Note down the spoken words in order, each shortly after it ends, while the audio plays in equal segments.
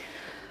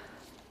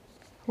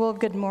Well,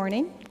 good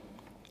morning.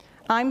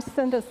 I'm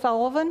Cinda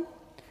Sullivan,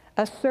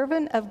 a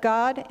servant of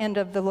God and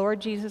of the Lord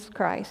Jesus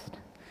Christ.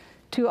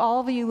 To all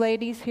of you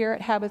ladies here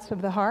at Habits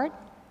of the Heart,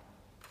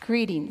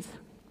 greetings.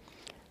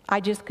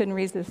 I just couldn't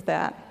resist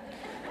that.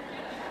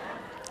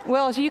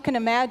 Well, as you can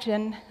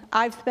imagine,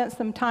 I've spent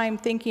some time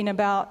thinking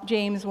about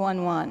James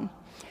 1:1.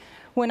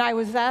 When I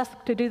was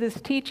asked to do this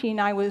teaching,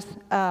 I was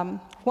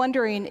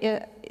wondering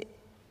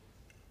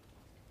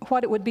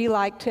what it would be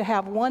like to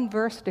have one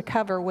verse to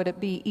cover. Would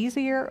it be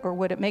easier or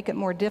would it make it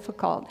more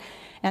difficult?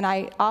 And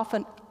I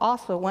often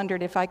also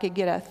wondered if I could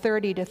get a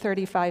 30 to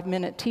 35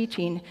 minute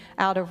teaching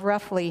out of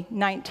roughly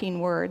 19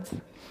 words.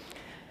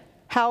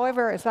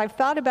 However, as I've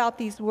thought about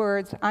these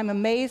words, I'm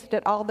amazed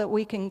at all that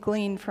we can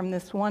glean from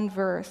this one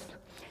verse.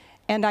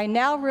 And I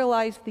now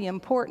realize the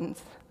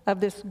importance of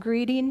this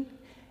greeting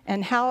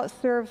and how it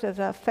serves as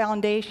a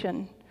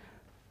foundation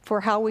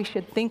for how we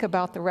should think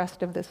about the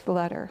rest of this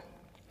letter.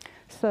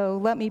 So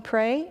let me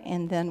pray,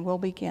 and then we'll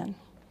begin.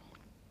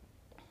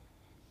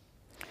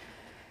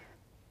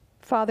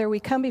 Father, we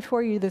come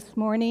before you this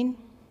morning,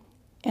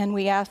 and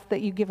we ask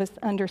that you give us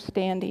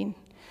understanding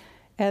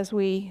as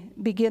we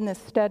begin this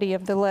study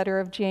of the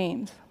letter of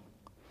James.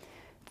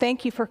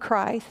 Thank you for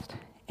Christ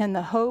and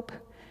the hope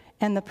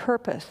and the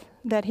purpose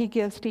that he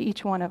gives to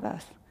each one of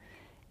us.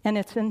 And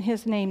it's in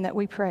his name that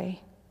we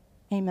pray.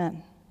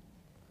 Amen.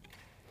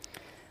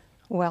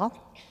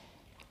 Well,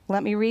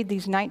 let me read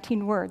these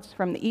 19 words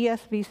from the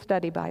ESV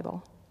Study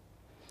Bible.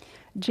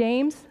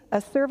 James,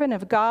 a servant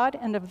of God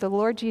and of the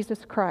Lord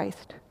Jesus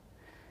Christ,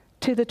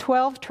 to the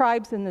 12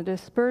 tribes in the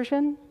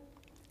dispersion,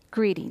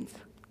 greetings.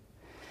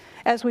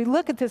 As we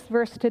look at this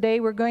verse today,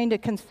 we're going to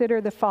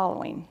consider the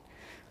following.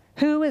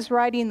 Who is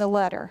writing the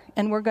letter?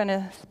 And we're going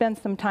to spend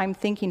some time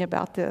thinking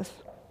about this.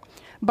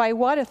 By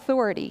what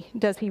authority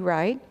does he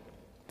write?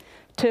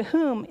 To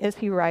whom is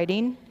he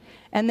writing?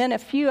 And then a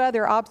few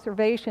other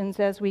observations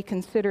as we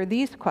consider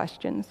these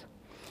questions.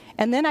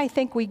 And then I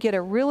think we get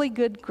a really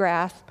good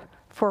grasp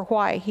for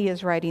why he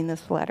is writing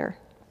this letter.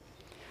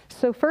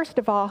 So first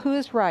of all, who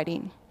is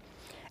writing?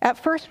 At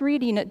first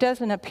reading, it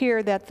doesn't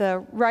appear that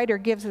the writer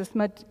gives us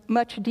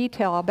much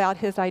detail about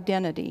his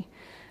identity.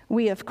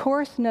 We, of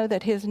course, know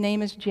that his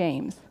name is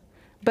James.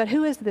 But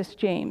who is this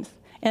James?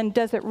 And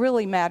does it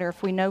really matter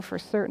if we know for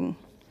certain?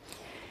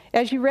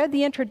 As you read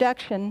the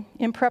introduction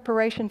in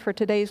preparation for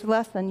today's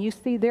lesson, you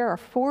see there are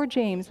 4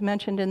 James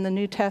mentioned in the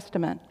New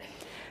Testament.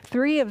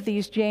 3 of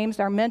these James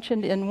are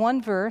mentioned in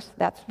one verse,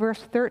 that's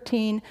verse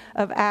 13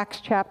 of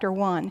Acts chapter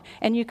 1.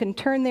 And you can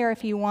turn there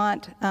if you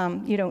want.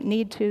 You don't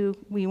need to.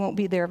 We won't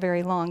be there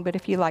very long, but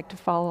if you like to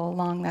follow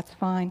along, that's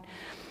fine.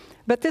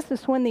 But this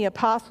is when the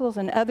apostles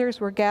and others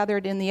were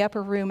gathered in the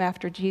upper room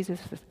after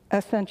Jesus'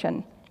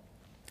 ascension.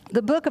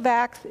 The book of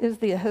Acts is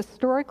the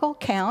historical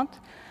account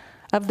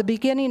of the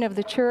beginning of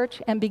the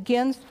church and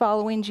begins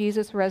following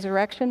Jesus'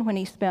 resurrection when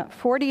he spent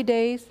 40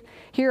 days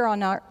here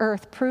on our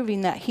earth proving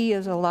that he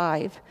is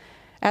alive,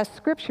 as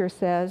Scripture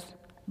says,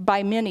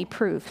 by many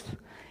proofs.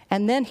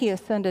 And then he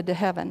ascended to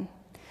heaven.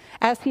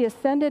 As he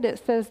ascended, it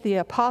says the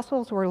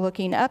apostles were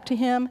looking up to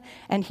him,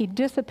 and he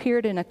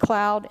disappeared in a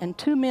cloud, and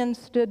 2 men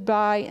stood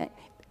by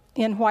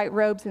in white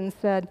robes and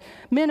said,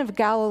 "Men of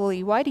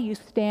Galilee, why do you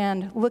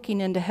stand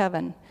looking into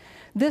heaven?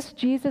 This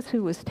Jesus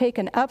who was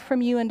taken up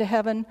from you into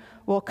heaven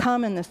will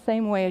come in the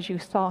same way as you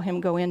saw him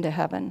go into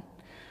heaven."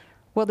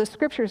 Well, the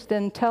scriptures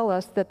then tell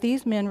us that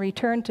these men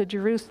returned to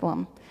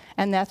Jerusalem,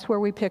 and that's where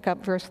we pick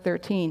up verse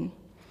 13.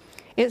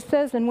 It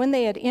says, "And when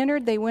they had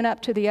entered, they went up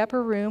to the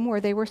upper room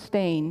where they were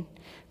staying.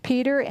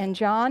 Peter and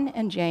John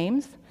and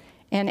James,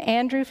 and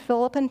Andrew,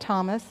 Philip and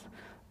Thomas,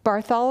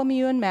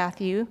 Bartholomew and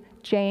Matthew,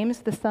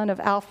 James the son of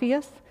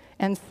Alphaeus,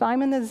 and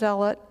Simon the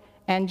Zealot,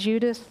 and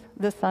Judas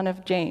the son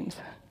of James."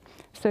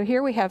 So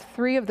here we have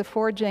 3 of the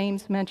 4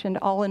 James mentioned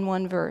all in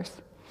one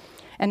verse.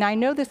 And I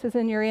know this is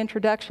in your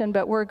introduction,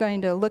 but we're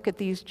going to look at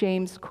these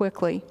James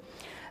quickly.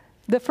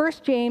 The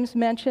first James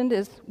mentioned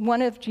is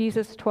one of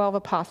Jesus' 12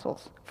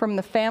 apostles, from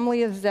the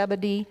family of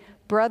Zebedee,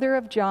 brother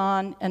of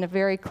John, and a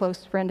very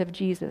close friend of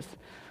Jesus.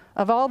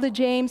 Of all the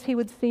James, he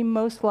would seem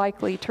most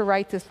likely to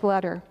write this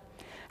letter.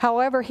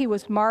 However, he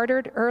was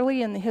martyred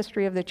early in the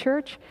history of the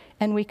church,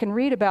 and we can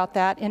read about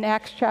that in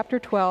Acts chapter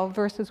 12,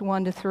 verses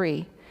 1 to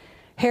 3.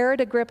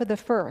 Herod Agrippa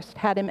I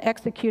had him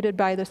executed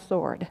by the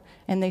sword,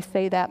 and they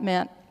say that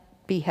meant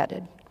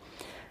beheaded.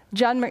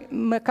 John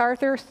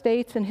MacArthur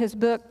states in his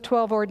book,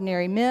 12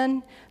 Ordinary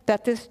Men,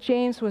 that this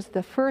James was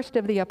the first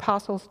of the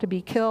apostles to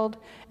be killed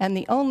and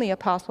the only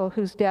apostle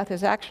whose death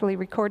is actually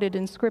recorded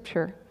in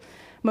Scripture.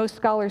 Most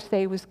scholars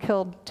say he was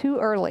killed too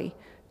early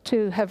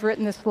to have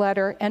written this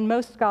letter, and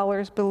most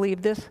scholars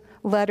believe this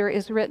letter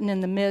is written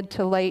in the mid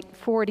to late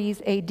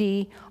 40s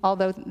AD,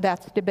 although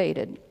that's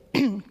debated.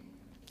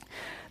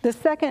 The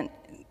second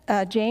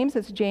James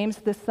is James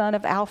the son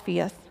of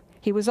Alphaeus.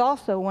 He was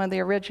also one of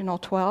the original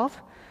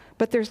 12,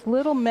 but there's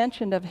little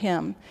mention of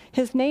him.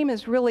 His name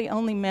is really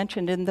only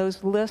mentioned in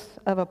those lists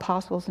of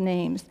apostles'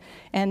 names,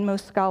 and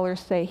most scholars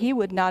say he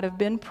would not have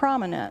been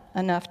prominent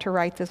enough to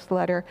write this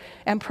letter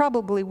and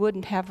probably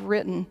wouldn't have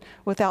written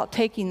without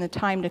taking the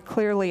time to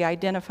clearly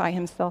identify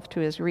himself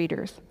to his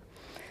readers.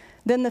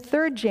 Then the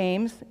third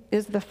James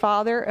is the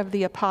father of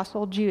the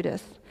apostle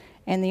Judas,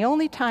 and the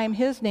only time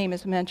his name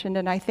is mentioned,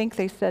 and I think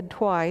they said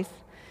twice,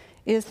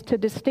 is to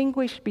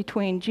distinguish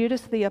between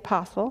Judas the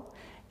apostle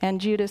and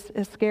Judas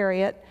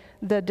Iscariot,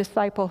 the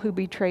disciple who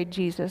betrayed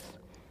Jesus.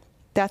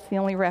 That's the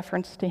only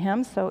reference to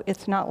him, so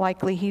it's not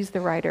likely he's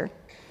the writer.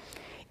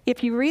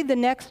 If you read the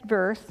next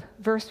verse,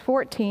 verse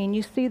 14,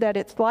 you see that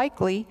it's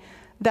likely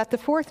that the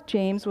fourth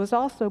James was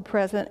also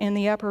present in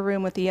the upper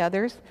room with the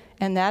others,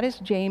 and that is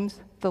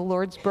James, the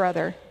Lord's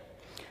brother.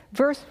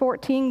 Verse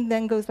 14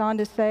 then goes on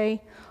to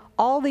say,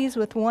 all these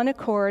with one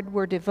accord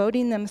were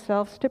devoting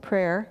themselves to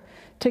prayer,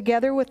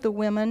 together with the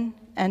women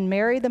and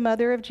Mary, the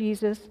mother of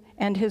Jesus,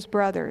 and his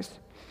brothers.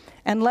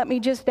 And let me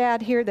just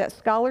add here that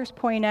scholars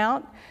point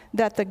out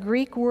that the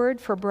Greek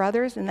word for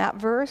brothers in that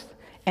verse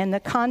and the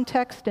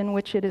context in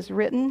which it is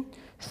written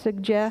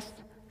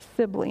suggests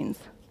siblings.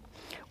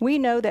 We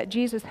know that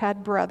Jesus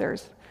had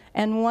brothers,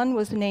 and one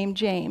was named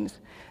James.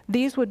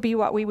 These would be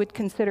what we would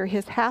consider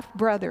his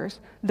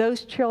half-brothers,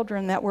 those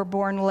children that were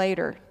born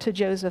later to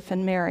Joseph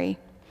and Mary.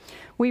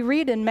 We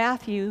read in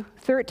Matthew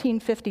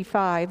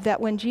 13:55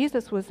 that when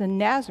Jesus was in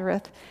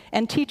Nazareth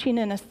and teaching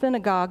in a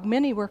synagogue,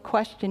 many were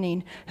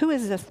questioning, who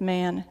is this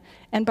man?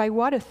 And by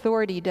what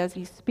authority does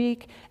he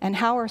speak? And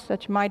how are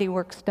such mighty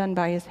works done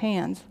by his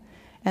hands?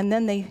 And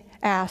then they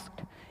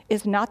asked,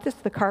 is not this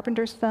the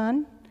carpenter's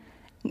son?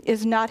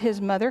 Is not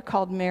his mother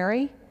called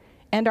Mary?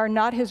 And are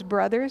not his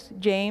brothers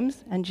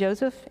James and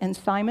Joseph and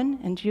Simon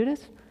and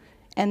Judas?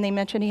 And they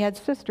mentioned he had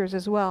sisters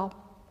as well,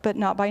 but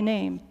not by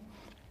name.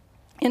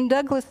 In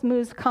Douglas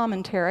Moo's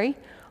commentary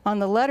on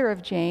the letter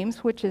of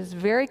James, which is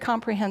very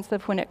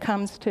comprehensive when it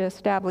comes to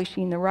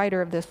establishing the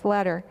writer of this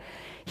letter,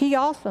 he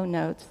also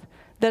notes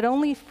that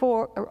only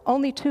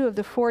two of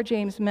the four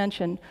James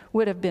mentioned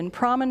would have been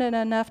prominent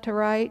enough to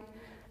write.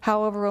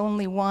 However,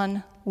 only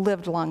one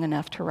lived long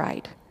enough to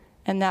write,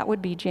 and that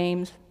would be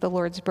James, the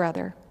Lord's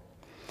brother.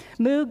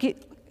 Moo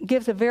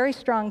gives a very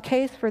strong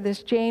case for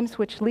this James,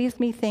 which leaves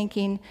me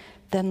thinking,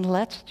 then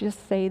let's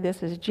just say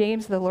this is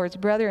James, the Lord's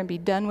brother, and be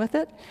done with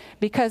it,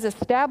 because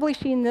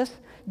establishing this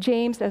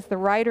James as the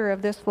writer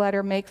of this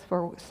letter makes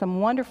for some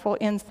wonderful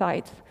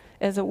insights,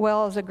 as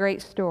well as a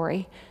great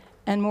story,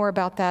 and more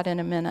about that in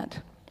a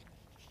minute.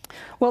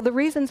 Well, the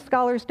reason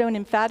scholars don't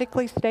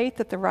emphatically state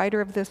that the writer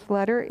of this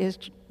letter is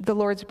the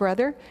Lord's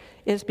brother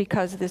is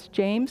because this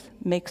James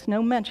makes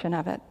no mention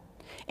of it,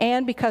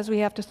 and because we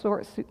have to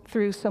sort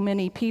through so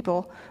many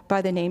people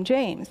by the name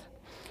James.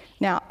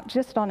 Now,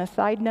 just on a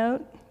side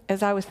note,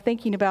 as I was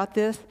thinking about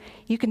this,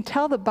 you can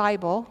tell the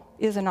Bible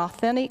is an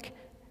authentic,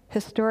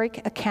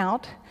 historic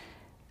account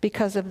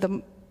because of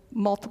the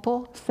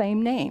multiple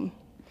same name.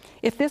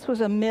 If this was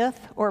a myth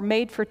or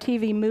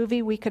made-for-TV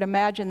movie, we could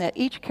imagine that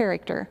each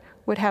character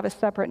would have a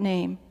separate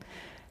name.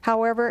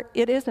 However,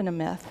 it isn't a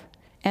myth,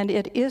 and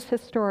it is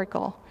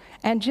historical.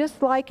 And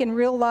just like in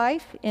real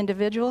life,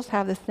 individuals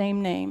have the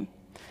same name.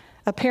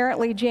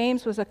 Apparently,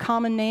 James was a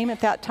common name at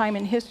that time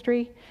in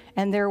history,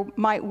 and there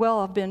might well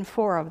have been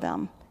four of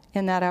them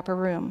in that upper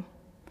room.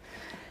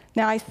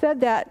 Now, I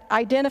said that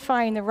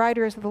identifying the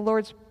writer as the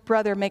Lord's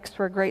brother makes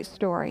for a great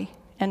story.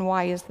 And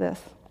why is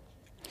this?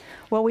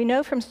 Well, we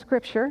know from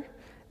Scripture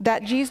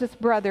that Jesus'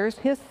 brothers,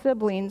 his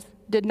siblings,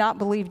 did not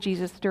believe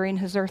Jesus during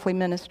his earthly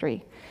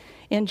ministry.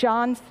 In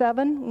John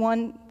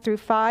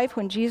 7:1-5,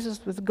 when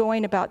Jesus was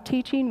going about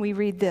teaching, we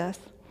read this.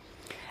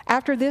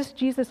 After this,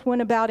 Jesus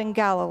went about in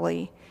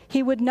Galilee.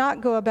 He would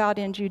not go about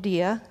in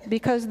Judea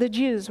because the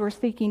Jews were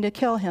seeking to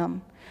kill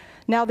him.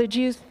 Now the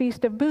Jews'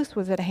 feast of booths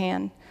was at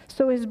hand.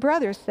 So his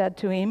brothers said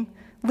to him,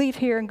 leave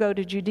here and go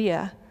to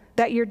Judea,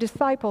 that your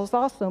disciples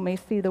also may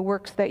see the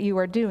works that you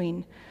are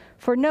doing.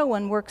 For no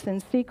one works in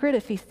secret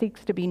if he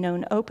seeks to be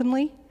known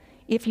openly.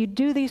 If you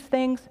do these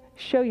things,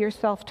 show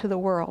yourself to the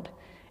world.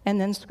 And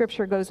then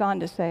Scripture goes on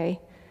to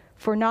say,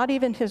 for not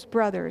even his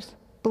brothers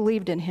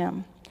believed in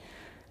him.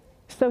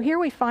 So here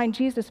we find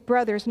Jesus'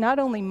 brothers not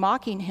only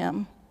mocking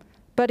him,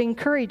 but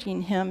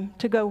encouraging him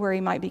to go where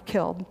he might be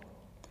killed.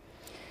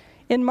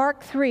 In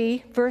Mark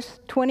 3, verse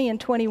 20 and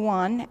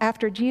 21,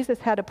 after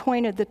Jesus had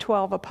appointed the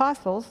 12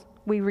 apostles,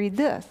 we read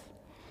this.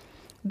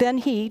 Then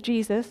he,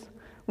 Jesus,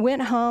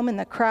 went home, and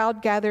the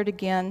crowd gathered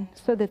again,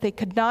 so that they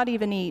could not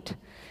even eat.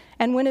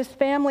 And when his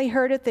family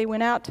heard it, they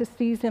went out to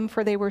seize him,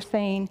 for they were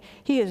saying,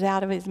 he is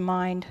out of his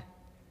mind.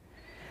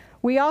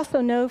 We also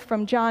know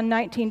from John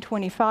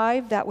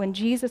 19:25 that when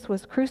Jesus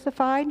was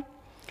crucified,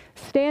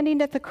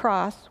 standing at the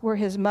cross were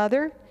his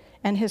mother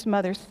and his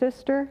mother's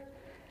sister,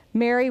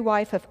 Mary,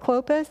 wife of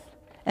Clopas,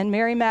 and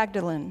Mary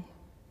Magdalene.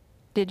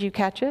 Did you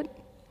catch it?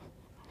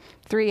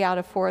 3 out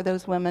of 4 of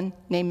those women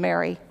named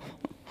Mary.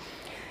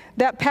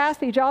 That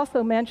passage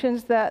also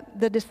mentions that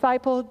the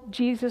disciple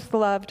Jesus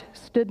loved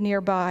stood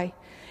nearby.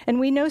 And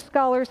we know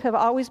scholars have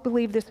always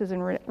believed this is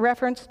in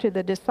reference to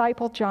the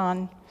disciple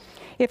John.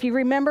 If you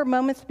remember,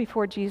 moments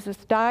before Jesus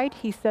died,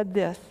 he said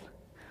this,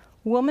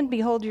 "Woman,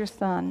 behold your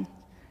son."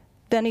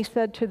 Then he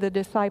said to the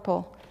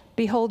disciple,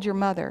 "Behold your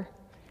mother."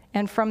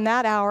 And from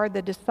that hour,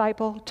 the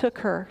disciple took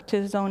her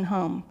to his own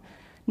home.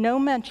 No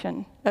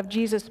mention of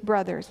Jesus'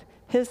 brothers,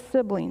 his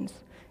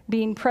siblings,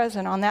 being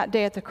present on that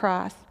day at the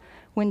cross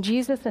when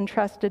Jesus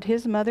entrusted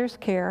his mother's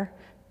care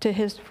to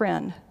his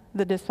friend,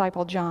 the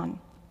disciple John.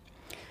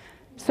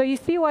 So you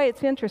see why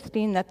it's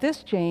interesting that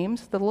this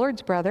James, the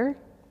Lord's brother,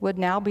 would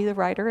now be the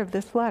writer of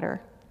this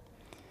letter.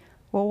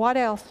 Well, what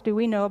else do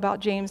we know about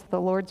James,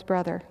 the Lord's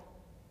brother?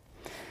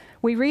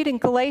 We read in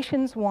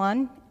Galatians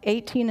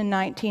 1:18 and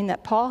 19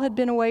 that Paul had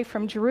been away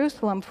from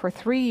Jerusalem for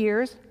 3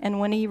 years, and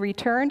when he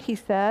returned, he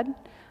said,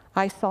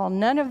 "I saw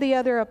none of the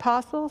other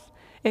apostles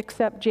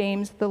except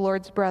James, the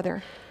Lord's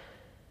brother."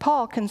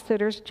 Paul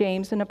considers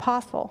James an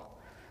apostle.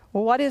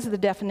 Well, what is the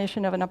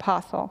definition of an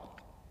apostle?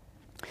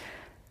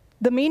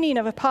 The meaning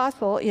of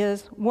apostle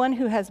is one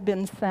who has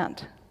been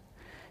sent.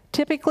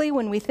 Typically,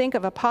 when we think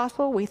of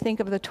apostle, we think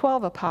of the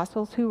 12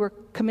 apostles who were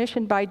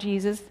commissioned by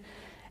Jesus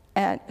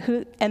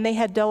and they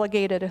had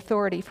delegated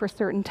authority for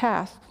certain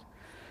tasks.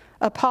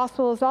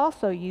 Apostle is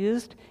also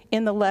used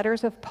in the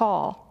letters of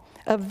Paul,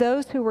 of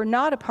those who were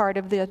not a part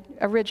of the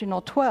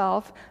original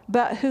 12,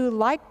 but who,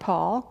 like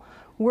Paul,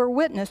 were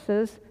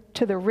witnesses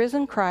to the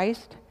risen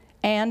Christ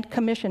and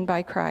commissioned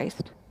by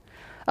Christ.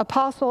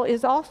 Apostle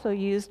is also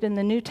used in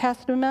the New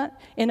Testament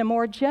in a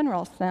more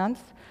general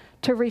sense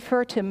to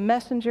refer to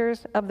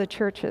messengers of the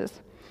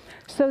churches.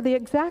 So the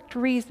exact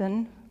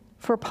reason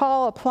for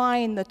Paul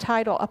applying the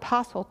title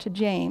apostle to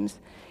James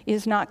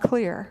is not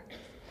clear.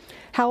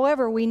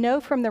 However, we know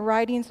from the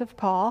writings of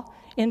Paul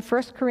in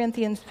 1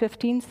 Corinthians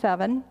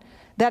 15:7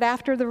 that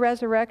after the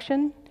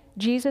resurrection,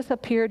 Jesus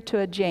appeared to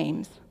a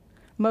James.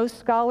 Most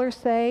scholars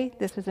say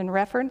this is in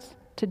reference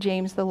to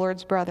James, the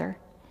Lord's brother.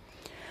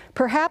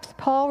 Perhaps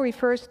Paul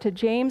refers to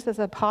James as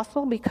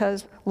apostle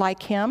because,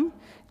 like him,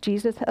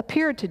 Jesus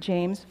appeared to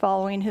James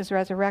following his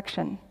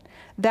resurrection.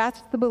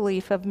 That's the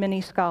belief of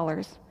many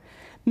scholars.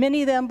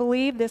 Many of them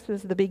believe this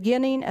is the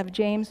beginning of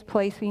James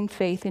placing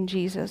faith in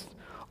Jesus.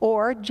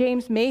 Or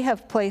James may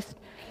have placed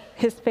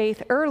his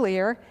faith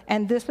earlier,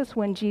 and this is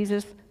when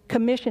Jesus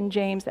commissioned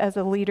James as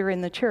a leader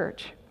in the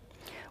church.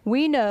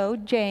 We know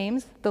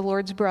James, the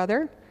Lord's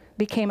brother,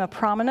 became a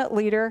prominent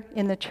leader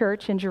in the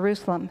church in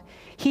Jerusalem.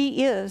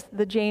 He is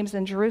the James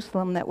in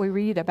Jerusalem that we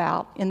read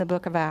about in the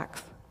book of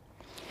Acts.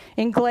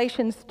 In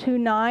Galatians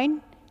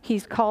 2:9,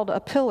 he's called a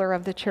pillar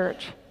of the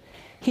church.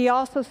 He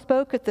also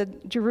spoke at the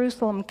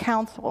Jerusalem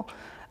Council,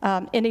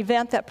 an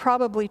event that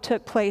probably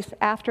took place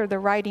after the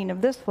writing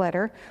of this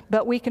letter,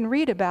 but we can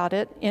read about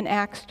it in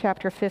Acts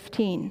chapter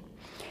 15.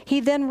 He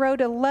then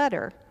wrote a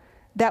letter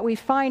that we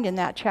find in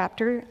that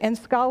chapter, and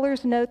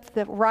scholars note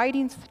the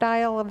writing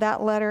style of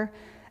that letter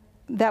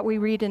that we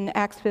read in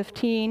Acts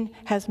 15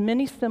 has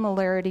many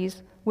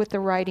similarities with the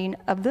writing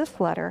of this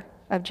letter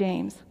of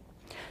James.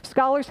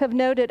 Scholars have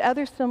noted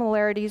other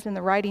similarities in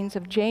the writings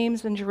of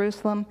James in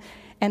Jerusalem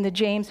and the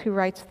James who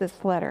writes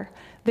this letter.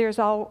 There's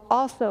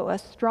also a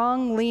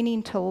strong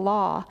leaning to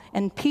law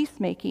and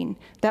peacemaking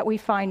that we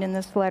find in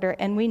this letter,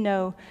 and we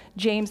know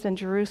James and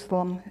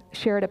Jerusalem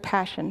shared a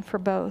passion for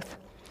both.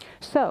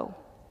 So,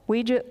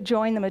 we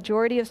join the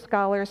majority of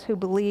scholars who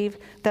believe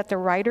that the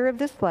writer of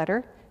this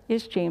letter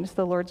is James,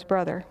 the Lord's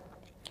brother.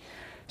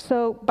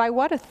 So, by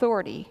what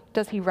authority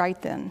does he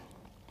write then?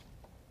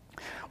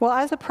 Well,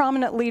 as a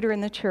prominent leader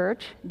in the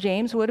church,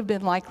 James would have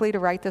been likely to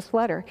write this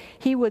letter.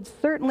 He would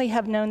certainly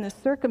have known the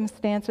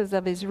circumstances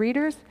of his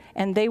readers,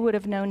 and they would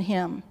have known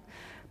him.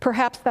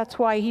 Perhaps that's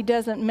why he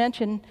doesn't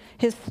mention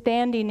his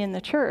standing in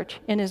the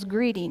church in his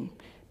greeting,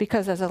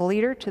 because as a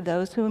leader to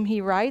those whom he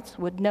writes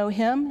would know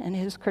him and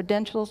his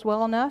credentials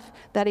well enough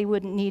that he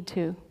wouldn't need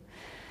to.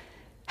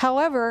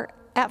 However,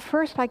 at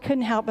first I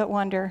couldn't help but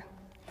wonder,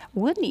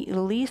 wouldn't he at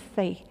least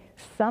say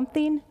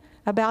something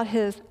about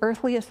his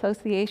earthly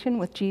association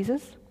with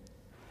Jesus?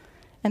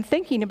 And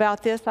thinking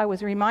about this, I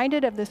was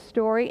reminded of this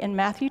story in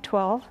Matthew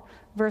 12,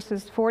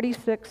 verses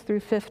 46 through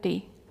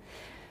 50.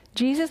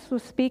 Jesus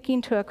was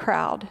speaking to a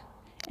crowd,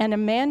 and a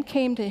man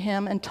came to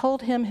him and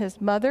told him his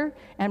mother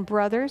and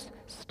brothers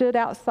stood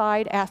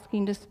outside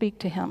asking to speak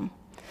to him.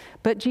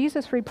 But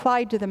Jesus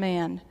replied to the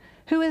man,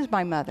 "Who is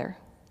my mother?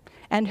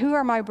 And who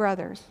are my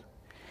brothers?"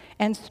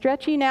 And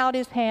stretching out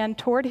his hand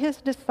toward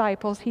his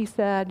disciples, he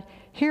said,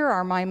 "Here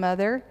are my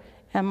mother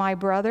and my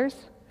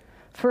brothers.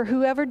 For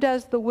whoever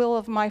does the will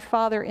of my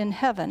Father in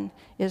heaven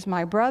is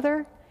my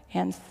brother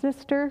and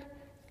sister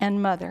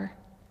and mother."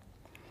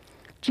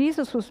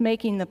 Jesus was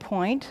making the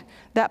point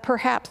that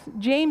perhaps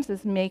James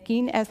is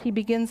making as he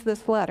begins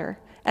this letter,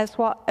 as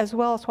well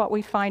as what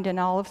we find in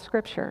all of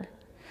Scripture.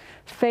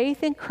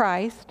 Faith in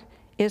Christ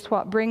is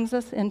what brings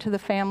us into the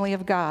family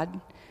of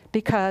God,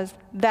 because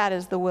that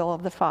is the will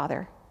of the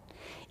Father.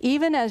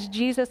 Even as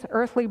Jesus'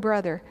 earthly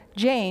brother,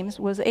 James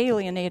was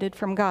alienated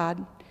from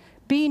God.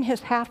 Being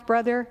his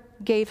half-brother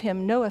gave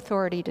him no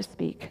authority to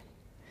speak.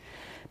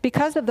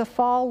 Because of the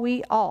fall,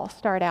 we all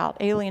start out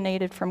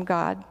alienated from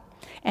God.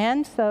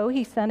 And so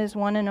he sent his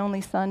one and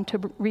only Son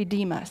to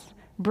redeem us,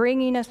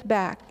 bringing us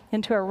back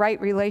into a right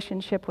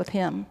relationship with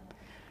him.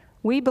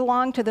 We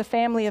belong to the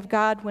family of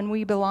God when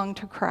we belong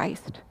to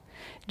Christ.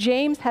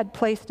 James had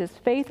placed his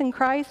faith in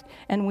Christ,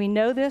 and we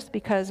know this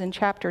because in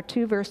chapter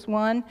 2, verse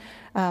 1,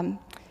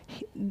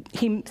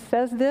 he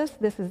says this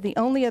is the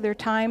only other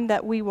time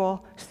that we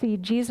will see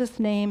Jesus'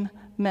 name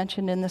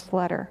mentioned in this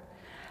letter.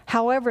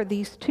 However,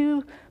 these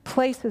two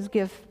places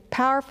give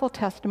powerful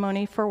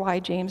testimony for why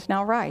James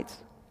now writes.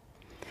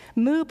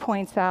 Moo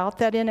points out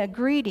that in a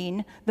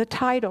greeting, the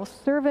title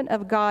servant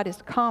of God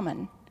is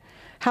common.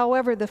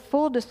 However, the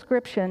full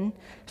description,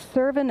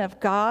 servant of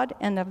God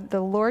and of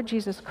the Lord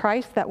Jesus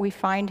Christ, that we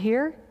find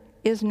here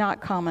is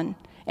not common.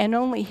 And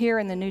only here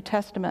in the New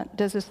Testament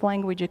does this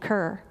language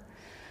occur.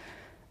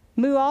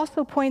 Moo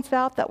also points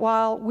out that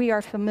while we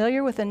are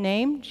familiar with the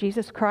name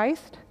Jesus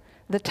Christ,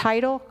 the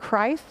title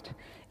Christ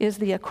is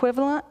the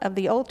equivalent of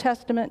the Old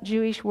Testament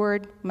Jewish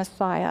word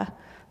Messiah,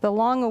 the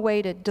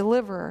long-awaited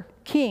deliverer,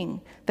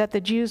 king that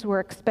the Jews were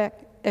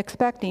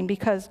expecting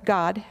because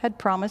God had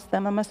promised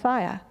them a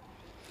Messiah.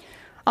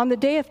 On the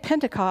day of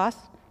Pentecost,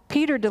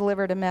 Peter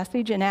delivered a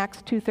message in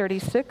Acts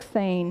 2:36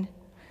 saying,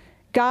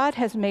 God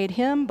has made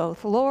him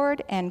both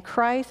Lord and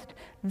Christ,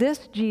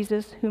 this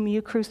Jesus whom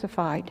you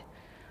crucified.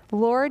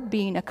 Lord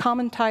being a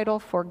common title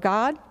for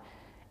God,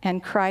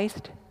 and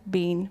Christ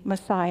being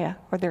Messiah,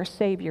 or their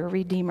Savior,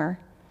 Redeemer.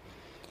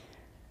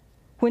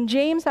 When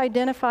James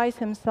identifies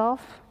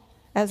himself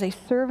as a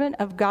servant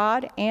of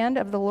God and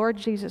of the Lord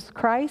Jesus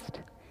Christ,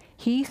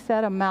 he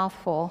said a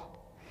mouthful.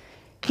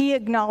 He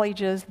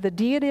acknowledges the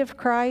deity of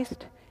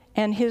Christ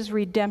and his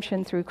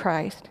redemption through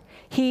Christ.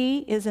 He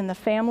is in the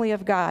family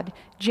of God.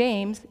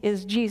 James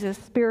is Jesus'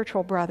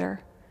 spiritual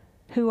brother.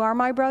 Who are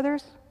my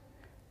brothers?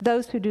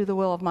 Those who do the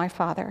will of my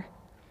Father.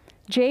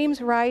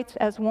 James writes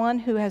as one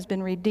who has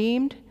been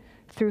redeemed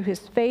through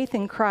his faith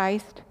in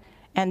Christ,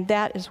 and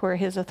that is where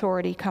his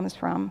authority comes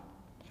from.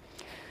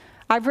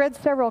 I've read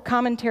several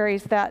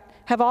commentaries that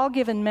have all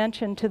given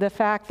mention to the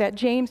fact that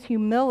James'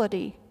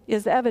 humility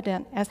is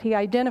evident as he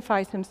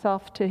identifies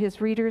himself to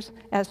his readers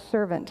as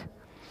servant.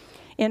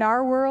 In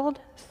our world,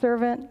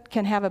 servant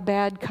can have a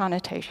bad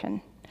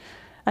connotation.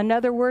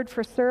 Another word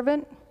for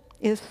servant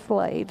is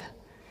slave.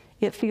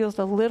 It feels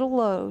a little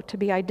low to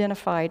be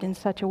identified in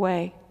such a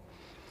way.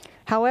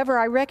 However,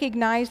 I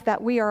recognize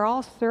that we are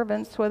all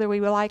servants, whether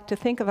we would like to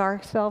think of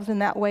ourselves in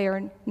that way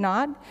or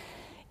not.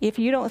 If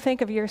you don't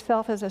think of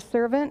yourself as a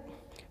servant,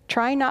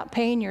 try not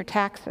paying your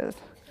taxes.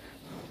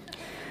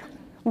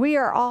 We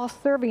are all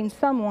serving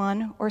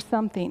someone or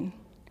something.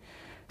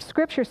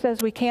 Scripture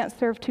says we can't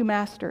serve two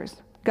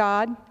masters,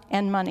 God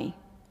and money.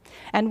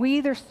 And we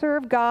either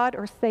serve God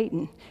or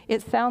Satan.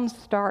 It sounds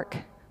stark,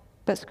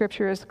 but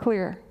Scripture is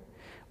clear.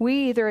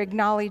 We either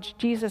acknowledge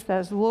Jesus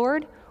as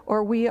Lord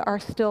or we are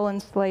still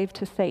enslaved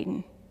to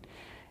Satan.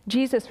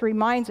 Jesus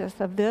reminds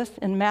us of this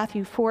in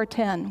Matthew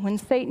 4:10 when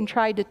Satan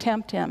tried to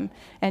tempt him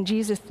and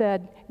Jesus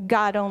said,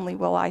 God only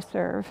will I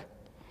serve.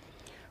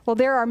 Well,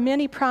 there are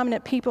many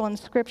prominent people in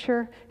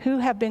Scripture who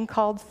have been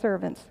called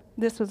servants.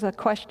 This was a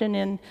question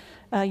in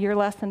your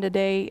lesson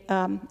today,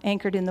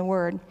 anchored in the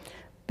Word.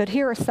 But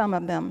here are some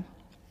of them.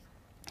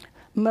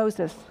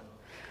 Moses,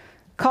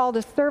 called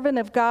a servant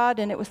of God,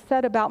 and it was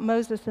said about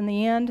Moses in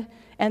the end,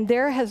 and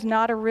there has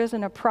not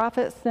arisen a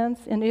prophet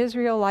since in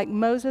Israel like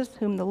Moses,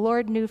 whom the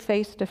Lord knew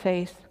face to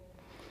face.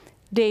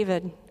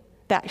 David,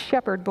 that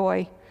shepherd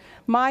boy,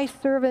 my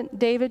servant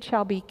David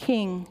shall be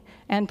king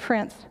and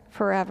prince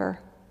forever.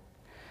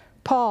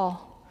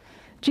 Paul,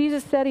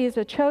 Jesus said he is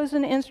a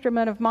chosen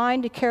instrument of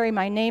mine to carry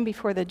my name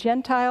before the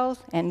Gentiles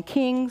and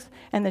kings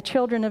and the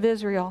children of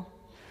Israel.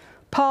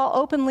 Paul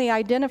openly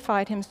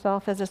identified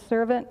himself as a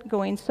servant,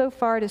 going so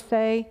far to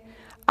say,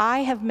 I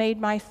have made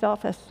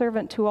myself a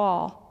servant to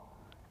all,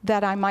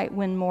 that I might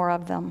win more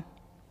of them.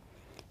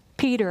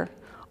 Peter,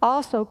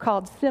 also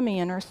called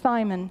Simeon or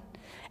Simon,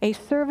 a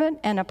servant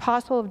and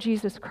apostle of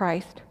Jesus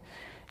Christ.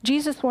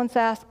 Jesus once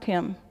asked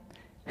him,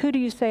 who do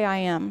you say I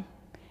am?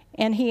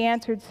 And he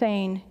answered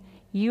saying,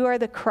 you are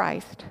the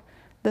Christ,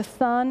 the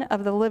Son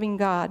of the living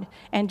God.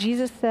 And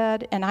Jesus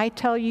said, and I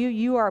tell you,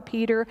 you are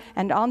Peter,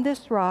 and on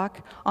this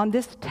rock, on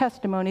this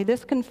testimony,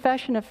 this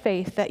confession of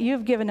faith that you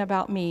have given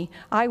about me,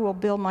 I will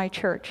build my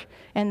church,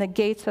 and the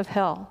gates of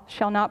hell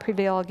shall not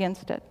prevail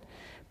against it.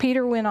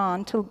 Peter went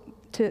on to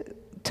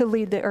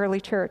lead the early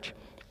church.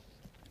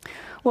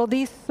 Well,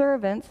 these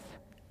servants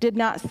did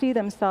not see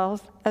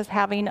themselves as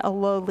having a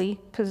lowly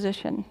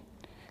position,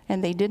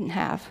 and they didn't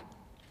have.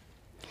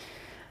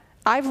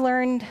 I've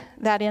learned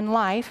that in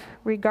life,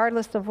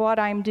 regardless of what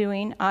I'm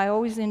doing, I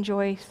always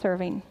enjoy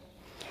serving.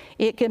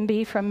 It can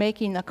be from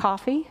making the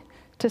coffee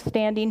to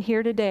standing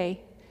here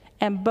today,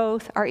 and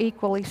both are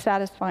equally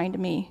satisfying to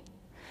me.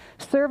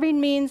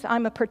 Serving means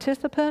I'm a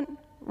participant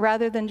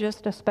rather than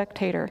just a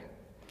spectator.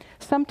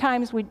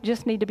 Sometimes we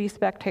just need to be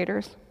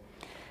spectators.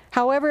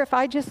 However, if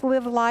I just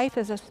live life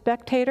as a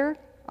spectator,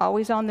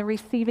 always on the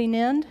receiving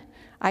end,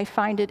 I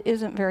find it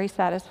isn't very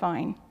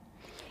satisfying.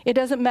 It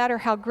doesn't matter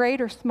how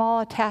great or small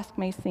a task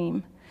may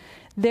seem.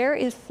 There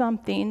is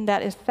something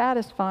that is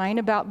satisfying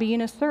about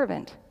being a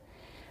servant,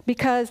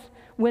 because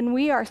when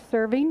we are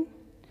serving,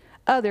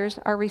 others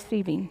are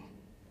receiving.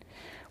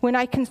 When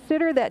I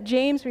consider that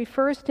James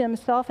refers to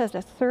himself as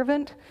a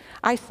servant,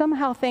 I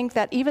somehow think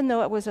that even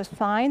though it was a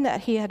sign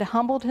that he had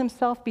humbled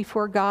himself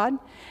before God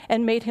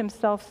and made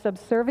himself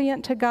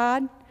subservient to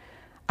God,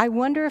 I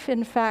wonder if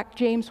in fact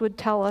James would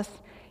tell us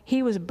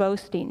he was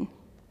boasting.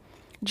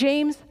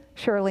 James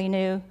surely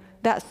knew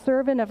that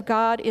servant of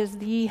God is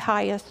the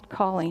highest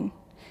calling,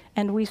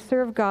 and we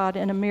serve God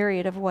in a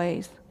myriad of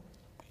ways.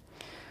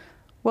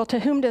 Well, to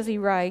whom does he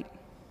write?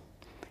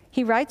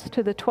 He writes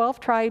to the 12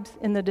 tribes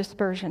in the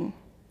dispersion.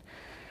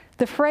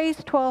 The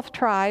phrase 12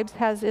 tribes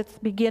has its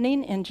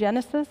beginning in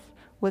Genesis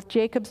with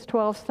Jacob's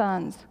 12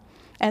 sons,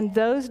 and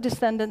those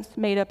descendants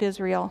made up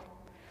Israel.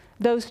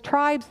 Those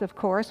tribes, of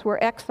course,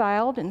 were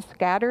exiled and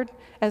scattered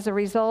as a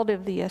result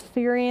of the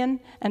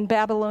Assyrian and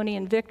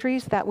Babylonian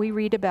victories that we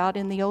read about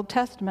in the Old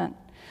Testament.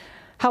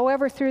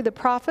 However, through the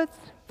prophets,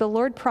 the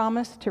Lord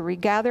promised to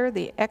regather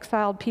the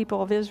exiled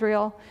people of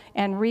Israel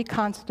and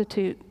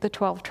reconstitute the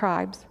 12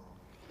 tribes.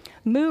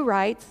 Moo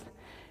writes,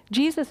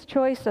 Jesus'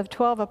 choice of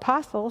 12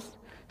 apostles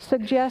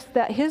suggests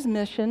that his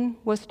mission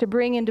was to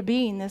bring into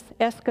being this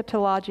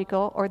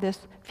eschatological, or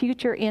this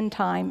future end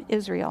time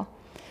Israel.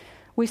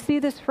 We see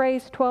this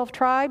phrase 12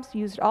 tribes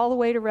used all the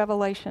way to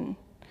Revelation.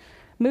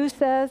 Moo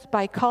says,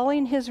 by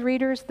calling his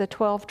readers the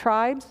 12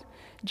 tribes,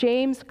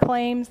 James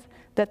claims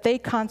that they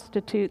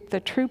constitute the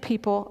true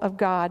people of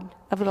God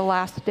of the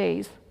last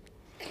days.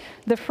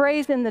 The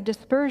phrase in the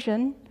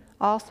dispersion,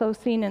 also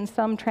seen in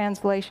some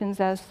translations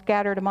as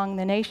scattered among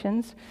the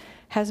nations,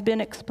 has been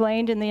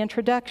explained in the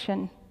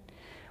introduction.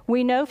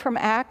 We know from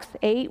Acts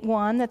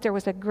 8:1 that there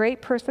was a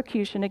great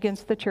persecution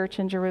against the church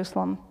in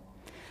Jerusalem.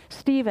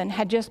 Stephen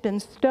had just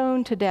been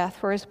stoned to death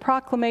for his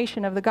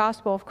proclamation of the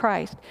gospel of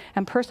Christ,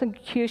 and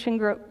persecution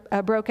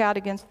broke out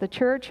against the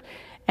church,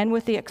 and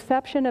with the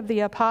exception of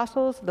the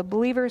apostles, the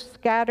believers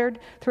scattered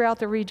throughout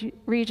the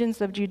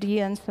regions of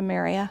Judea and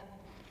Samaria.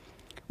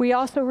 We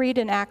also read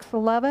in Acts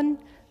 11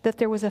 that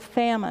there was a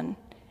famine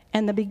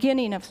and the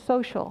beginning of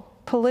social,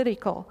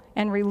 political,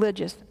 and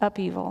religious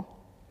upheaval.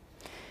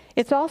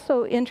 It's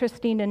also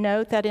interesting to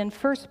note that in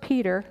 1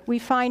 Peter, we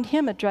find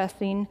him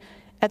addressing,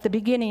 at the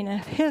beginning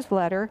of his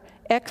letter,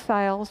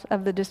 exiles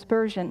of the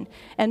dispersion.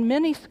 And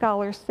many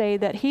scholars say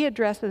that he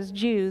addresses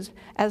Jews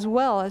as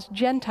well as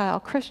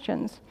Gentile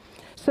Christians.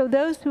 So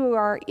those who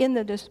are in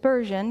the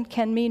dispersion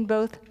can mean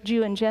both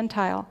Jew and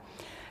Gentile.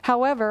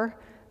 However,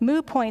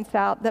 Moo points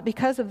out that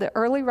because of the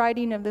early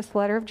writing of this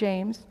letter of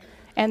James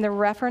and the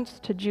reference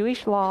to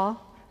Jewish law,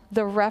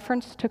 the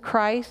reference to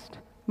Christ,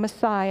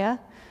 Messiah,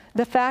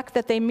 the fact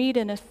that they meet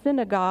in a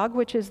synagogue,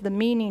 which is the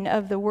meaning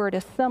of the word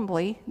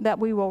assembly that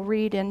we will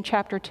read in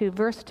chapter 2,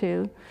 verse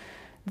 2,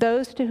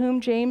 those to whom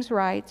James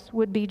writes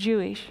would be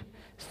Jewish,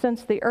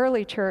 since the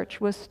early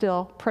church was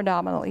still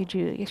predominantly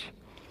Jewish.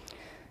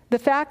 The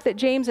fact that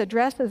James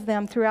addresses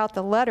them throughout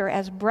the letter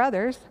as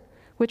brothers,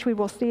 which we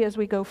will see as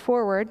we go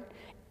forward,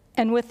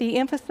 and with the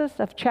emphasis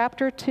of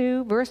chapter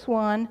 2, verse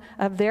 1,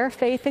 of their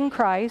faith in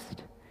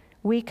Christ,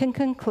 we can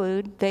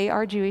conclude they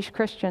are Jewish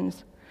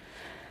Christians.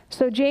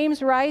 So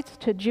James writes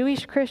to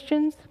Jewish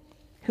Christians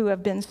who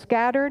have been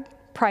scattered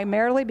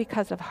primarily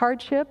because of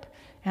hardship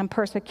and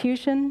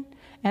persecution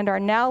and are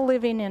now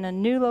living in a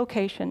new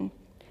location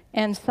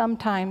and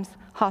sometimes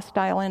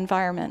hostile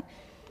environment.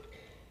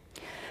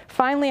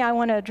 Finally, I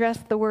want to address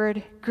the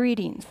word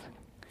greetings.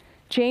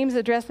 James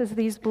addresses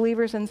these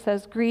believers and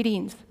says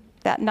greetings,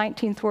 that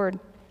 19th word.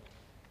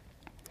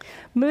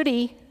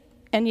 Moody,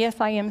 and yes,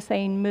 I am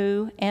saying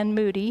Moo and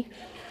Moody,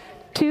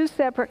 two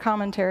separate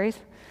commentaries.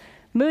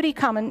 Moody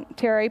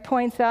commentary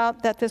points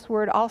out that this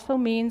word also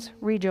means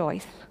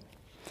rejoice.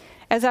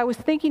 As I was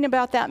thinking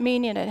about that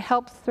meaning, it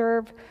helps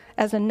serve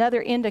as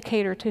another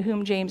indicator to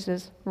whom James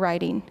is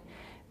writing.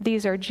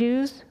 These are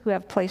Jews who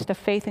have placed a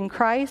faith in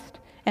Christ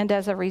and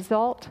as a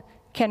result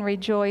can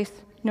rejoice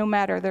no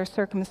matter their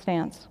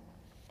circumstance.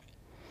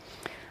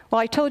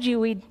 Well, I told you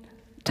we'd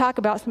talk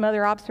about some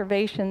other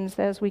observations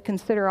as we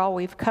consider all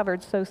we've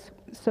covered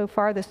so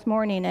far this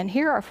morning, and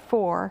here are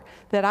 4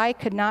 that I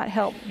could not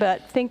help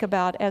but think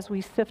about as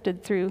we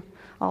sifted through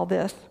all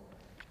this.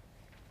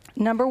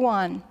 Number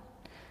 1,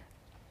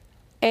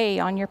 A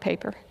on your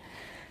paper,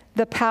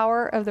 the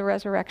power of the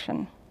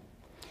resurrection.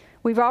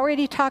 We've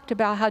already talked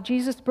about how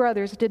Jesus'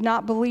 brothers did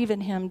not believe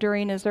in him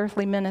during his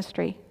earthly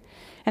ministry,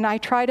 and I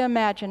try to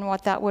imagine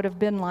what that would have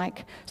been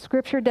like.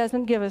 Scripture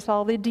doesn't give us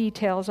all the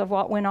details of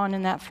what went on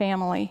in that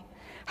family.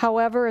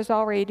 However, as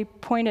already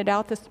pointed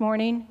out this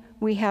morning,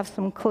 we have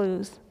some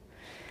clues.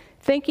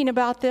 Thinking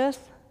about this,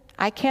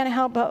 I can't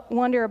help but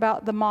wonder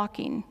about the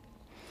mocking,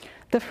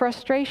 the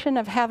frustration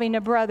of having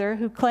a brother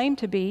who claimed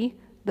to be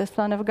the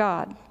Son of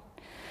God,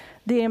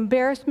 the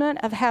embarrassment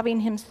of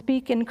having him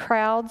speak in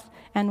crowds,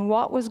 and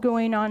what was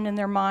going on in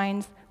their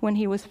minds when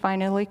he was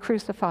finally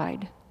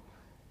crucified.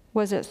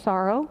 Was it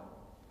sorrow?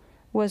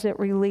 Was it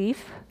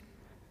relief?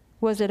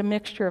 Was it a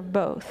mixture of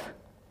both?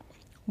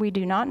 We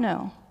do not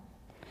know.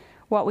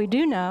 What we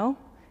do know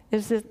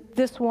is that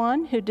this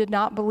one who did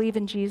not believe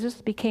in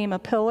Jesus became a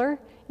pillar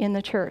in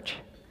the church.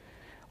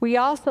 We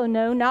also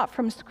know, not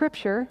from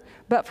Scripture,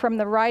 but from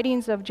the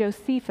writings of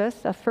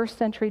Josephus, a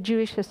first-century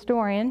Jewish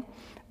historian,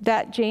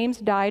 that James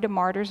died a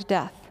martyr's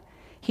death.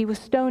 He was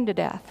stoned to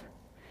death.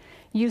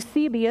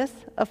 Eusebius,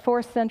 a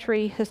 4th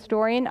century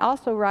historian,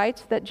 also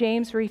writes that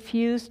James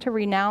refused to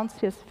renounce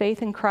his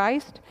faith in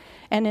Christ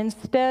and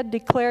instead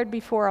declared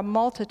before a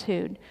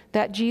multitude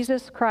that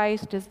Jesus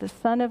Christ is the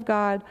Son of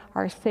God,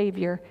 our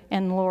Savior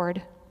and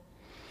Lord.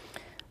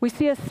 We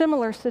see a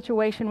similar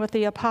situation with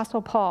the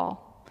Apostle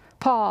Paul.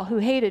 Paul, who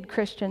hated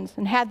Christians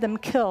and had them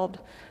killed,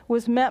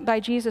 was met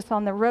by Jesus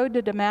on the road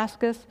to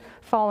Damascus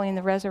following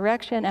the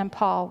resurrection, and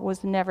Paul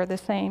was never the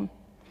same.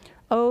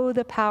 Oh,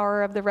 the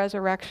power of the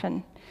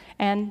resurrection,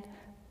 and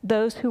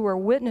those who were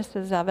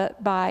witnesses of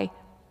it by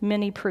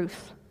many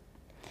proofs.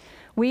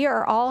 We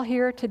are all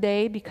here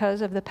today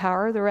because of the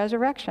power of the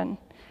resurrection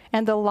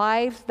and the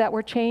lives that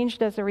were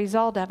changed as a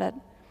result of it.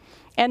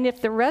 And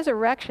if the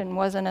resurrection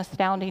wasn't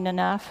astounding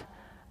enough,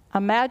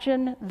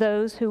 imagine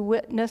those who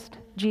witnessed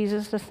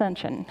Jesus'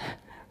 ascension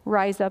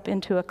rise up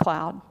into a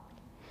cloud.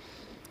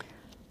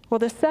 Well,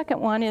 the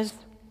second one is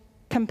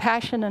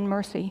compassion and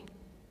mercy.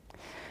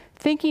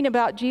 Thinking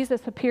about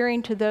Jesus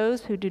appearing to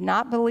those who do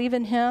not believe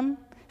in him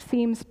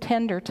seems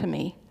tender to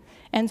me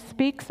and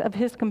speaks of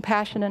his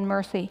compassion and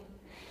mercy.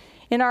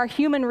 In our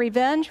human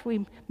revenge,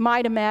 we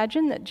might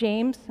imagine that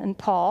James and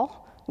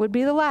Paul would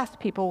be the last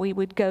people we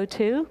would go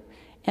to,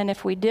 and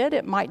if we did,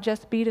 it might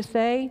just be to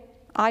say,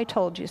 "I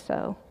told you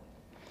so."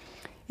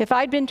 If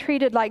I'd been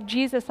treated like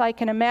Jesus, I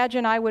can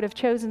imagine I would have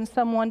chosen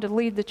someone to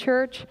lead the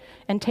church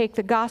and take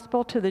the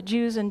gospel to the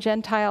Jews and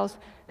Gentiles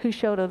who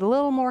showed a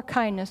little more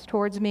kindness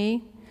towards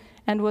me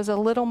and was a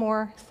little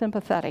more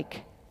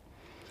sympathetic.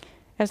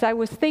 As I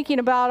was thinking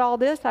about all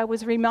this, I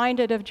was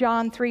reminded of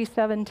John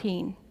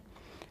 3:17.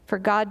 For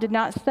God did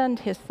not send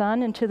his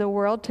Son into the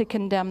world to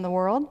condemn the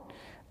world,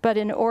 but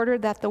in order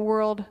that the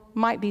world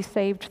might be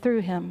saved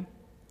through him.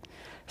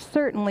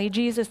 Certainly,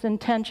 Jesus'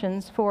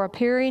 intentions for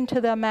appearing to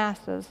the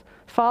masses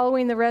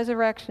following the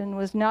resurrection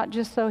was not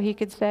just so he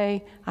could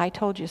say, "I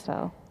told you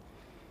so,"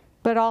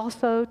 but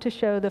also to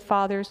show the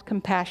Father's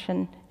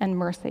compassion and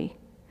mercy.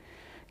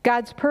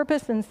 God's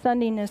purpose in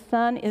sending his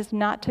Son is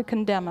not to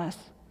condemn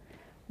us.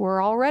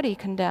 We're already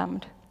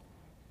condemned,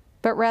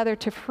 but rather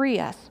to free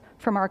us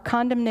from our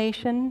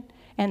condemnation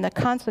and the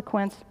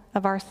consequence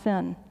of our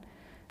sin.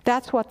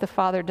 That's what the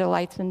Father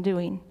delights in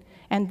doing,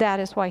 and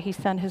that is why he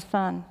sent his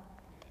Son.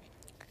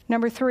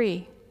 Number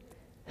 3,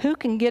 who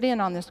can get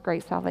in on this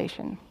great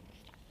salvation?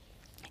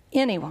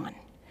 Anyone.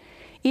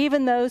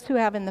 Even those who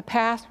have in the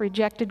past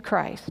rejected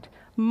Christ,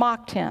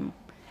 mocked him,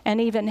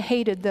 and even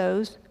hated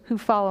those who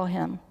follow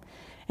him.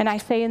 And I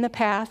say in the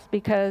past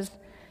because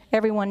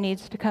everyone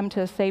needs to come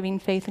to a saving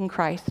faith in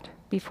Christ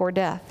before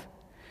death.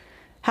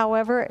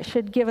 However, it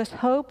should give us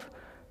hope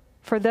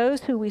for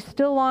those who we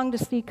still long to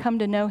see come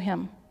to know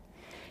him.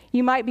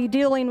 You might be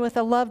dealing with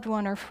a loved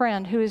one or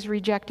friend who is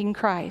rejecting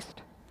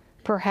Christ.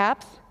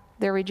 Perhaps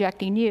they're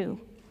rejecting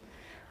you.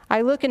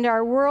 I look into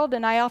our world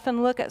and I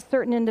often look at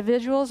certain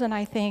individuals and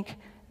I think,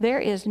 there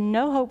is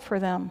no hope for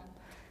them.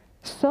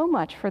 So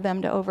much for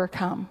them to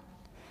overcome.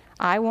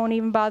 I won't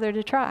even bother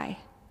to try.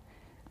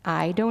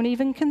 I don't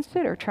even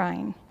consider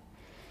trying.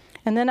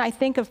 And then I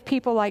think of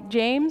people like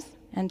James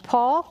and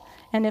Paul,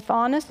 and if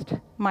honest,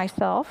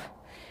 myself,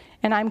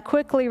 and I'm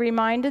quickly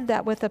reminded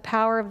that with the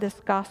power of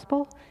this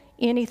gospel,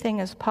 anything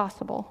is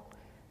possible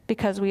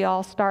because we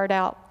all start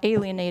out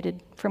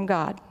alienated from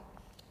God.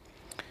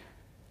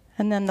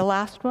 And then the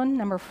last one,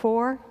 number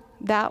 4,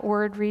 that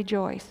word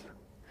rejoice.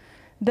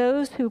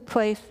 Those who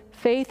place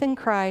faith in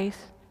Christ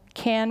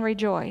can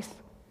rejoice.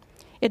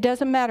 It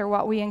doesn't matter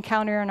what we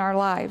encounter in our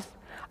lives.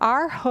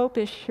 Our hope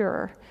is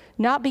sure,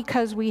 not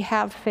because we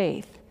have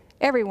faith.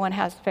 Everyone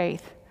has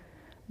faith,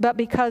 but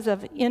because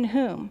of in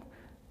whom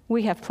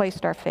we have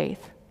placed our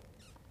faith.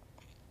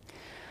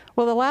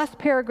 Well, the last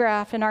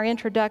paragraph in our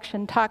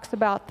introduction talks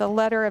about the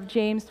letter of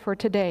James for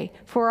today,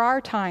 for our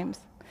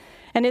times.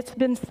 And it's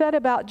been said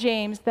about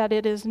James that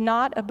it is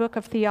not a book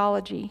of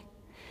theology.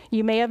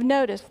 You may have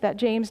noticed that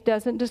James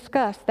doesn't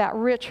discuss that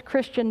rich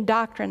Christian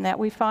doctrine that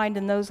we find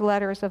in those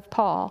letters of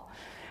Paul.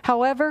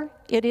 However,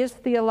 it is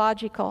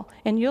theological,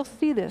 and you'll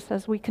see this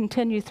as we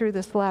continue through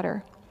this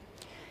letter.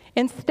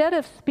 Instead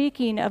of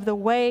speaking of the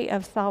way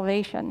of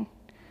salvation,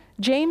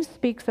 James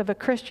speaks of a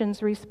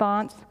Christian's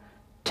response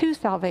to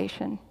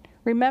salvation.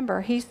 Remember,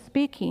 he's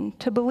speaking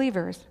to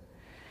believers.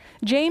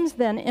 James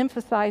then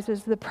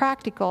emphasizes the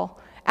practical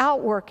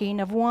outworking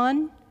of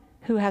one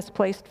who has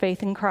placed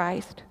faith in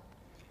Christ.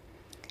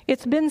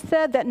 It's been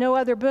said that no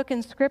other book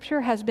in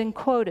Scripture has been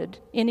quoted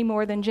any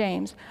more than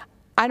James.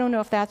 I don't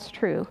know if that's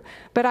true,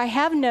 but I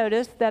have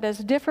noticed that as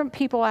different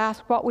people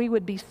asked what we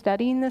would be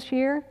studying this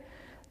year,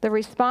 the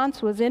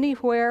response was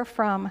anywhere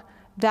from,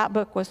 "That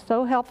book was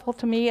so helpful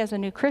to me as a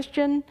new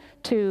Christian,"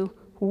 to,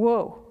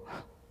 "Whoa,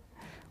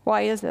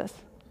 why is this?"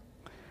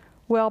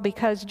 Well,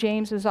 because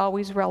James is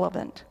always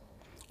relevant.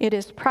 It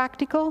is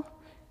practical,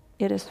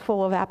 it is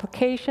full of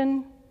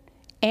application,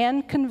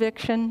 and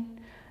conviction,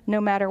 no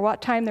matter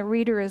what time the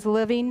reader is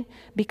living,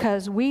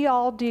 because we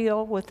all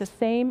deal with the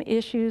same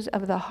issues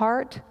of the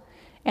heart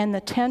and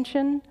the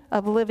tension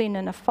of living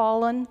in a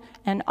fallen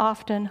and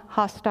often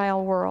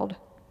hostile world.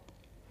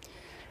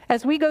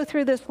 As we go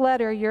through this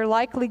letter, you're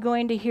likely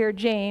going to hear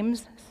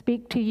James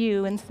speak to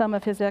you in some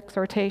of his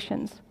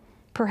exhortations,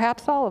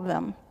 perhaps all of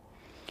them.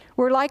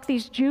 We're like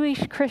these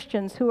Jewish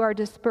Christians who are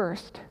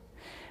dispersed.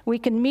 We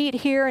can meet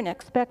here and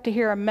expect to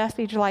hear a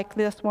message like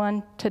this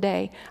one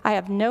today. I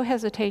have no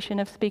hesitation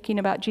of speaking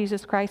about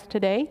Jesus Christ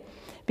today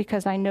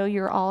because I know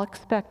you're all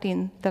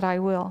expecting that I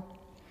will.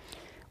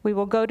 We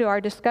will go to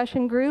our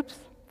discussion groups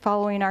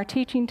following our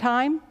teaching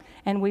time,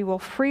 and we will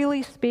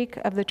freely speak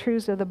of the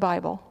truths of the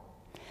Bible.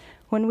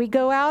 When we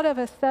go out of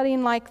a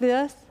setting like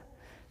this,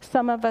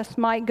 some of us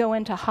might go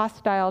into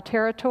hostile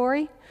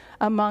territory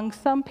among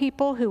some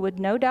people who would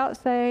no doubt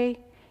say,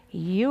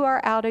 "You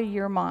are out of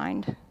your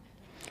mind."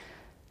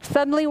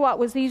 Suddenly, what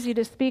was easy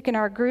to speak in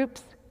our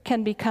groups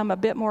can become a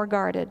bit more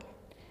guarded,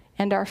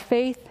 and our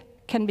faith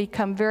can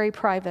become very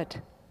private.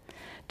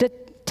 The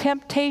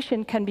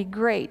temptation can be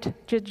great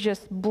to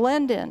just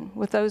blend in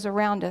with those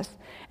around us,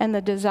 and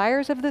the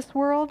desires of this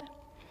world,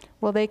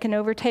 well, they can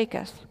overtake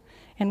us,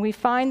 and we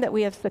find that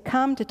we have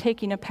succumbed to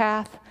taking a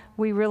path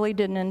we really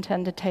didn't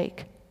intend to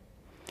take.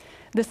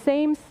 The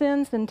same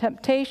sins and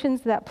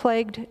temptations that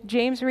plagued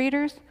James'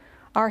 readers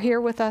are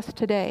here with us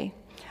today.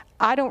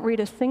 I don't read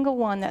a single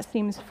one that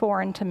seems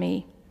foreign to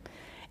me.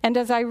 And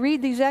as I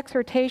read these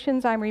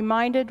exhortations, I'm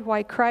reminded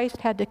why Christ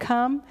had to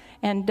come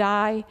and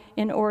die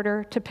in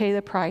order to pay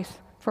the price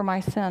for my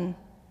sin.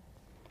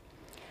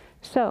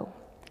 So,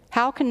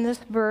 how can this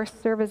verse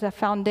serve as a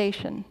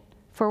foundation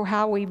for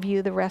how we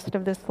view the rest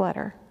of this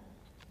letter?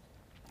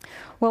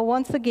 Well,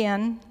 once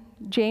again,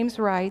 James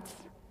writes,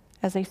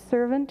 as a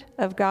servant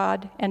of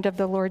God and of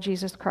the Lord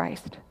Jesus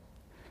Christ.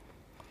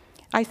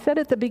 I said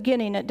at the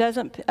beginning, it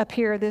doesn't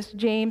appear this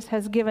James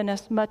has given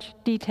us much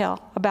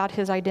detail about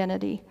his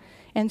identity.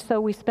 And so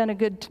we spent a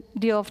good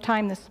deal of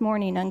time this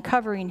morning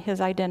uncovering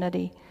his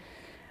identity.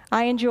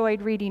 I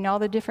enjoyed reading all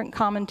the different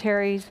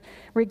commentaries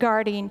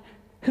regarding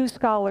who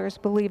scholars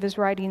believe is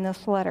writing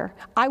this letter.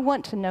 I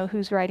want to know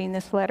who's writing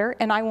this letter,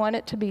 and I want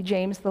it to be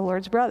James, the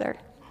Lord's brother.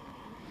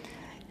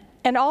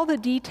 And all the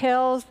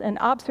details and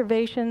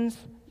observations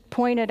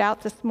pointed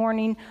out this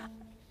morning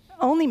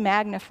only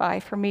magnify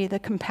for me the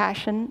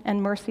compassion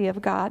and mercy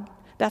of God.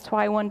 That's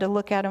why I wanted to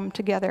look at them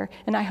together,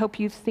 and I hope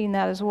you've seen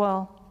that as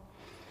well.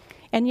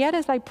 And yet,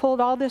 as I pulled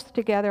all this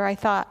together, I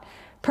thought,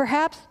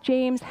 perhaps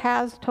James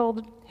has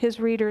told his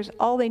readers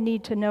all they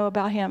need to know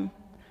about him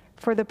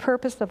for the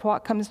purpose of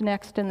what comes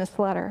next in this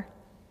letter.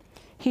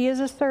 He is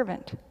a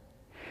servant,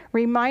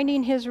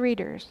 reminding his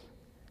readers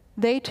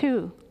they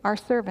too are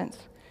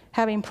servants,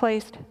 having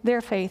placed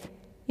their faith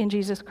in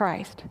Jesus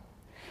Christ.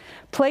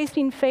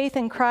 Placing faith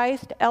in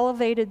Christ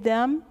elevated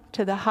them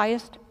to the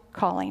highest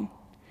calling.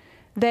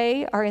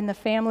 They are in the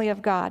family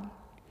of God.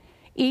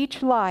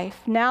 Each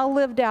life now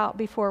lived out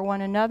before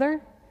one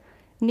another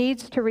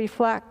needs to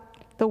reflect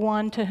the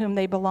one to whom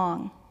they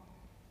belong.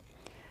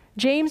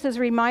 James is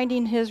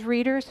reminding his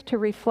readers to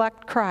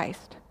reflect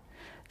Christ,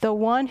 the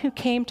one who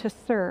came to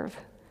serve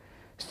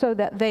so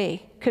that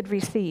they could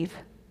receive.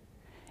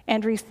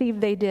 And receive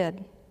they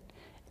did.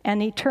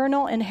 An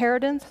eternal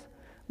inheritance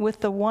with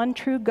the one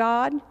true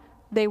God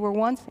they were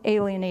once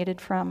alienated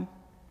from.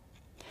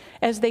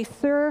 As they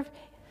serve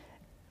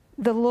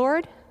the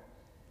Lord,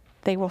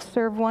 they will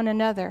serve one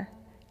another,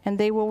 and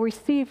they will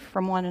receive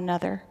from one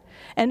another.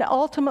 And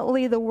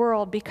ultimately, the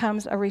world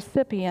becomes a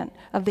recipient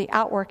of the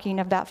outworking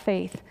of that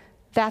faith.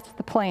 That's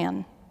the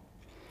plan.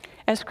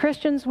 As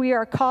Christians, we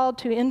are called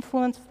to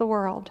influence the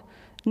world,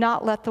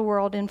 not let the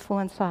world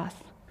influence us.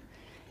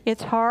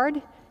 It's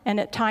hard, and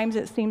at times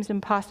it seems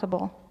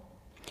impossible.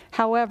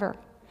 However,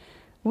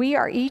 we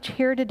are each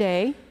here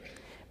today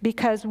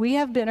because we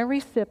have been a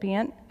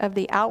recipient of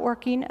the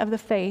outworking of the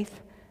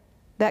faith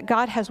that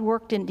God has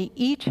worked into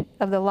each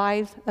of the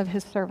lives of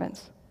his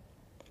servants.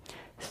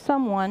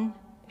 Someone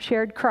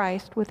shared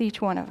Christ with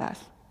each one of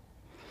us.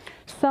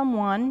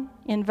 Someone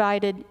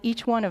invited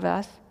each one of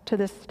us to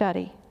this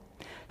study.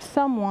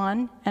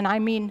 Someone, and I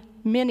mean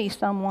many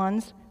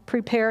someones,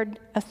 prepared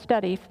a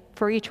study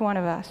for each one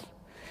of us.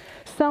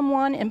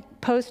 Someone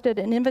posted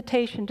an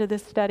invitation to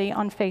this study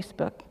on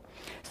Facebook.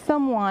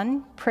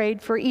 Someone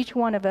prayed for each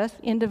one of us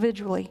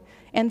individually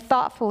and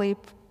thoughtfully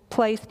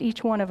placed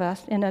each one of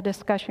us in a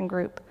discussion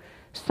group.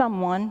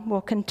 Someone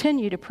will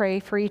continue to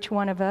pray for each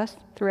one of us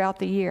throughout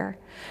the year.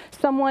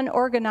 Someone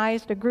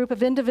organized a group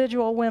of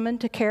individual women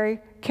to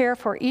care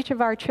for each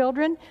of our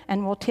children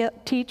and will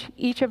teach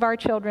each of our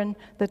children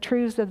the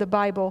truths of the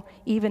Bible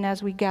even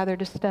as we gather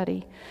to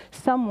study.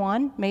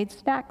 Someone made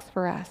snacks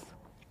for us.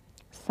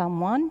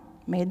 Someone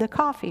made the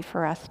coffee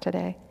for us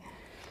today.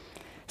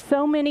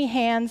 So many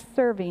hands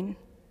serving,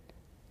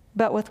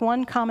 but with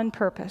one common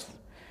purpose: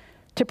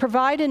 to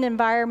provide an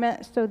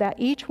environment so that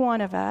each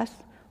one of us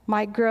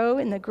might grow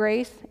in the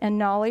grace and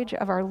knowledge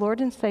of our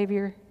Lord and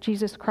Savior,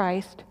 Jesus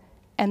Christ,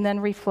 and then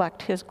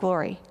reflect his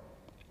glory.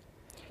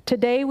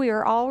 Today we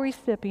are all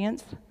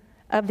recipients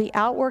of the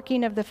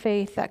outworking of the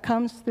faith that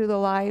comes through the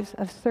lives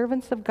of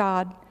servants of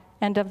God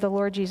and of the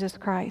Lord Jesus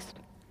Christ.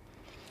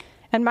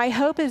 And my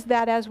hope is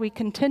that as we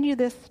continue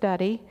this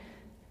study,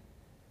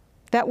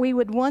 that we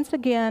would once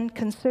again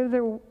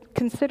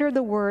consider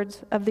the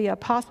words of the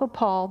Apostle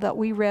Paul that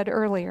we read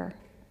earlier.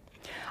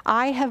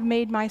 I have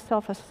made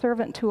myself a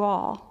servant to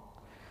all,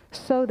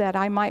 so that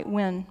I might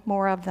win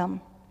more of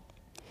them.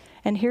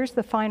 And here's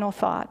the final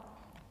thought.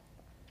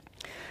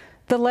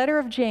 The letter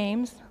of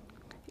James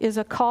is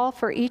a call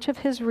for each of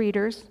his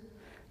readers,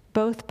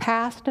 both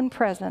past and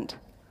present,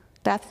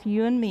 that's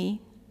you and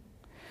me,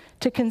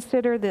 to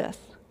consider this.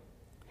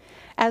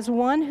 As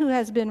one who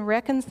has been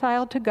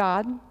reconciled to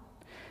God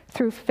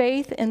through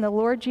faith in the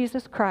Lord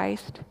Jesus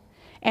Christ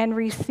and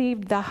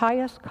received the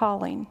highest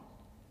calling,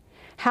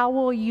 how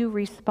will you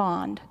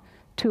respond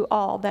to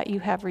all that you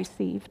have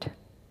received?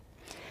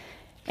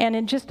 And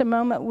in just a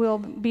moment, we'll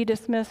be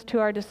dismissed to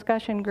our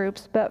discussion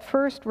groups. But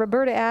first,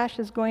 Roberta Ash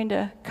is going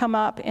to come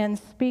up and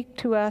speak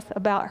to us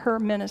about her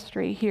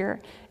ministry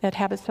here at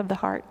Habits of the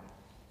Heart.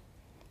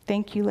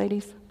 Thank you,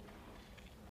 ladies.